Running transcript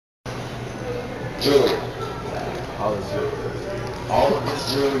Jewelry. All this jewelry. All of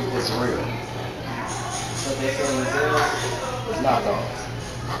this jewelry is real. So they say it's knockoffs.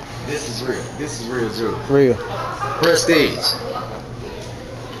 This is real. This is real jewelry. Real. Prestige.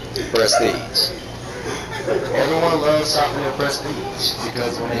 Prestige. Everyone loves shopping at Prestige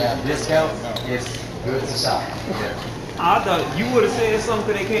because when they have discount, it's good to shop. Yeah. I thought you would have said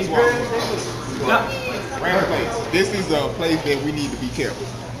something they can't dress. This is a place that we need to be careful.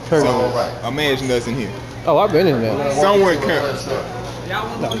 Perfect. So imagine us in here. Oh, I've been in there. Somewhere careful.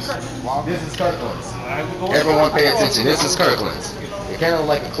 This is Kirkland's. Everyone pay attention. This is Kirkland's. It kind of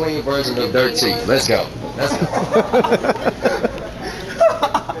like a clean version of dirt cheap. Let's go. Let's go.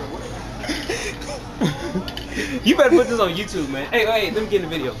 You better put this on YouTube, man. Hey, let me get in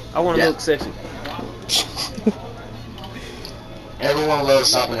the video. I want to look sexy. Everyone loves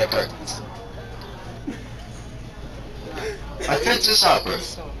shopping at Kirkland's. Attention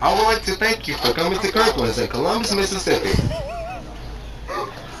shoppers, I would like to thank you for coming to Kirkland's in Columbus, Mississippi.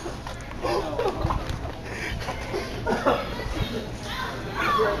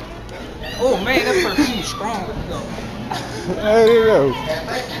 Oh man, that perfume strong. There you go.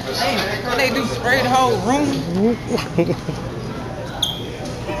 Hey, they do spray the whole room.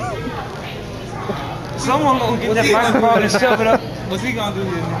 Someone gonna get that microphone and shove it up. What's he gonna do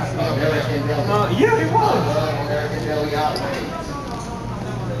this? Yeah, he was. American Deli Outlet.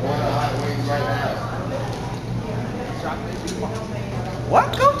 One of the hot wings right now.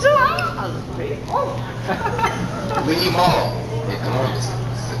 Welcome to ours. Leigh Mall in Columbus.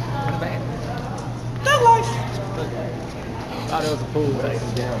 That life. Oh, there was a pool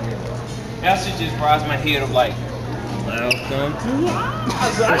down here. That shit just rise my head of like, welcome to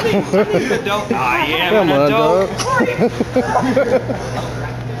ours. I need an adult. I am an adult.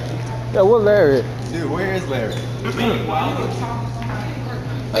 Yeah, what Larry? Dude, where is Larry?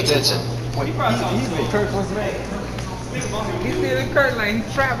 Attention. He's in Kirkland's man. He's in Kirkland.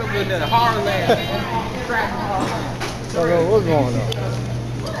 He's traveling with the hard land. Oh, no, what's going on?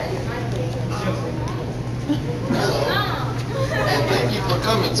 And thank you for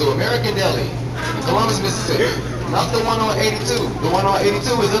coming to American Deli in Columbus, Mississippi. Not the one on 82. The one on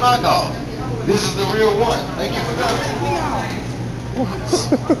 82 is a knockoff. This is the real one. Thank you for coming.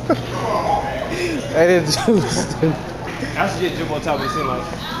 I didn't do I should just jump on top of the scene like.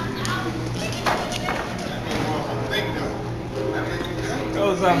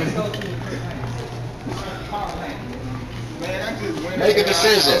 Go something. Make a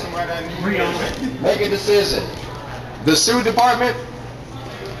decision. Make a decision. The shoe department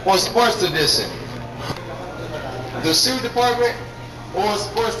or sports edition? The shoe department or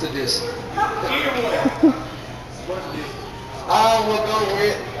sports edition? I will go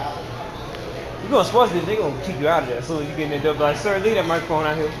with. You go to sports, they gonna kick you out of there as soon as you get in there. They'll be like, sir, leave that microphone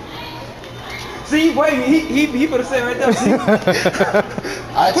out here. See, wait, he put a say right there. See?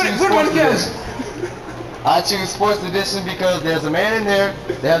 Put it on the camera. I choose sports edition because there's a man in there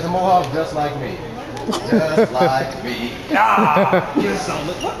that has a mohawk just like me. Just like me. Give us some.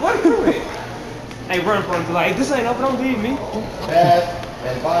 What are you doing? Hey, run for him. Like, this ain't open, don't leave me. Bath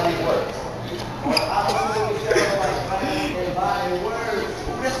and body works.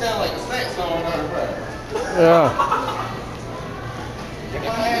 That sounds like a sex song out of breath. Yeah. If I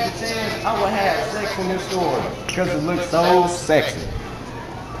had the chance, I would have sex in this store because it looks so sexy.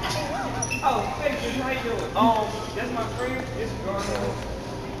 Oh, hey, how you doing? That's my friend. It's Garner.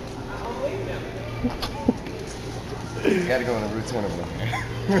 I don't believe them. You gotta go on the Route 21.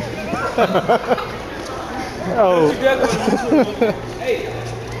 Oh. Hey,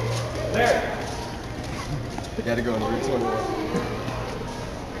 Larry. You gotta go on the Route 21.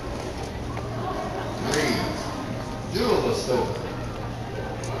 Jeweler store.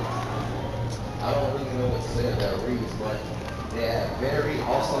 I don't really know what to say about rings, but they have very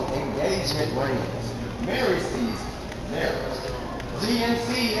awesome engagement rings. Mary sees marriage.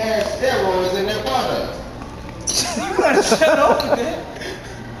 GNC has steroids in their products. You gotta shut up with that.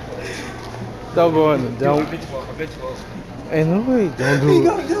 Don't go in there. Don't. I bet you will. Ain't no way. Don't do You it.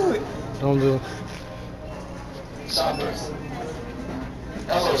 gonna do it. Don't do it. Shoppers.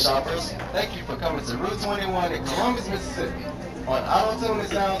 Hello, shoppers. Thank you for coming to Route 21 in Columbus, Mississippi. On Auto-Tune, it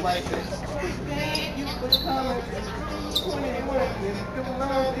sounds like this. Thank you for coming to Route 21 in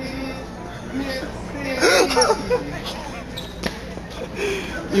Columbus, Mississippi.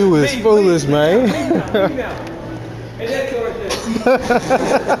 You was foolish, man. Hey, that's right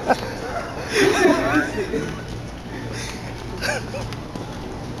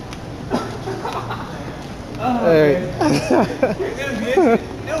Hey.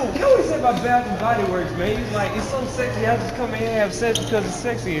 Yo, what do you say about Bath and Body Works, man? He's like, it's so sexy. I just come in here and have sex because it's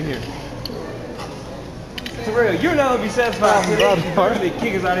sexy in here. For real, you're not gonna be satisfied with the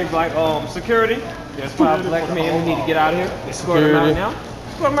kickers out here like security. There's 5 black men. We need to get out of here. Escort them out now.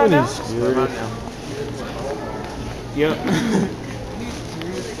 Escort them out now. Escort them out now. Yep.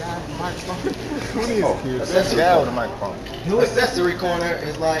 Accessory with a microphone. Accessory corner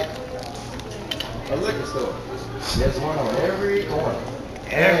is like a liquor store. There's one on every corner.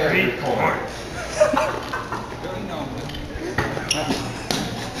 Every corner.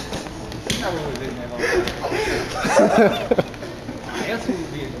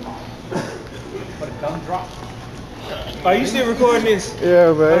 Are you still recording this?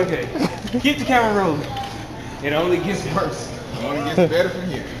 Yeah, man. Okay. Keep the camera rolling. It only gets worse. It only gets better from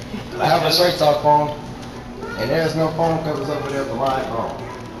here. I have a straight talk phone, and there's no phone covers over there for my phone.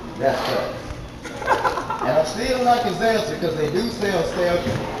 That's tough. And I'm still not convinced because they do sell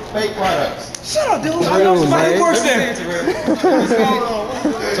fake products. Shut up, dude. I know somebody who works there.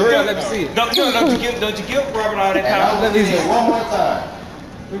 Terrell, let me see it. Don't you give Robert all that And I power. will say it one more time.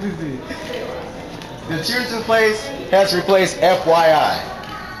 Let me see it. The children's place has replaced FYI.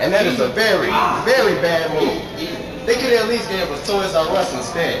 And that is a very, very bad move. They could at least give us Toys R Us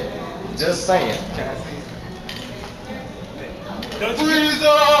instead. Just saying. Freeze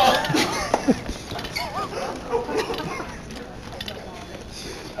off!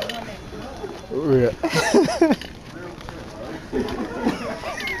 Yeah.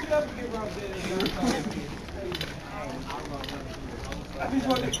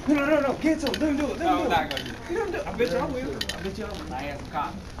 No. Get to him. Let him do it. Let him do it. Let him do it. I bet you I will. I bet you I will. I have some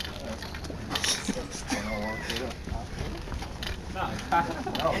cotton.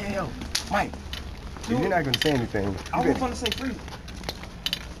 Hey, yo, Mike, you're not gonna say anything. I was going to say freeze.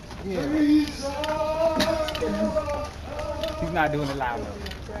 He's not doing it loud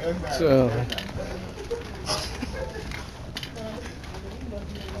enough. So,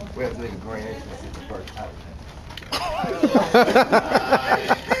 Where's the grand?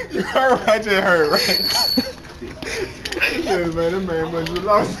 You heard what I just heard, right? Yeah, man, that man must have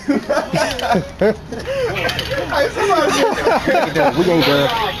lost. Hey, somebody We ain't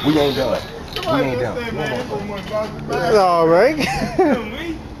done. We ain't done. We ain't done. that's all right. They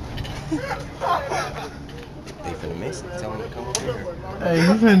finna miss it. Tell them to come over here. Hey,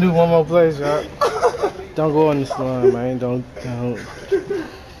 you finna do one more place, y'all. Don't go in the slum, man. Don't do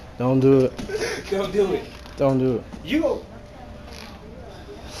it. Don't do it. Don't do it. You.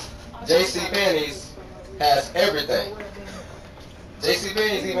 JCPenney's has everything.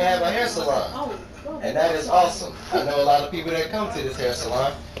 JCPenney's even have a hair salon. And that is awesome. I know a lot of people that come to this hair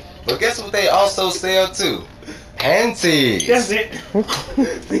salon. But guess what they also sell too? Panties. That's it.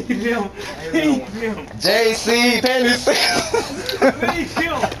 Leave him. Leave him. JCPenney's. Leave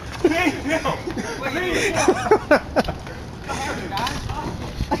him. Leave him. Leave him.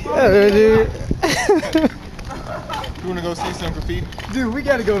 Yeah, dude. You wanna go see some graffiti? Dude, we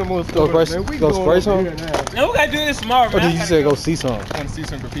gotta go to more Go stores, spray, man. We go going spray over some? here now. No, we gotta do this tomorrow, Or man. did you say go see some? Wanna see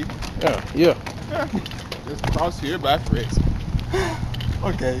some graffiti? Yeah. Just cross here by Fritz.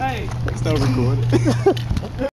 Okay, Hey. start recording.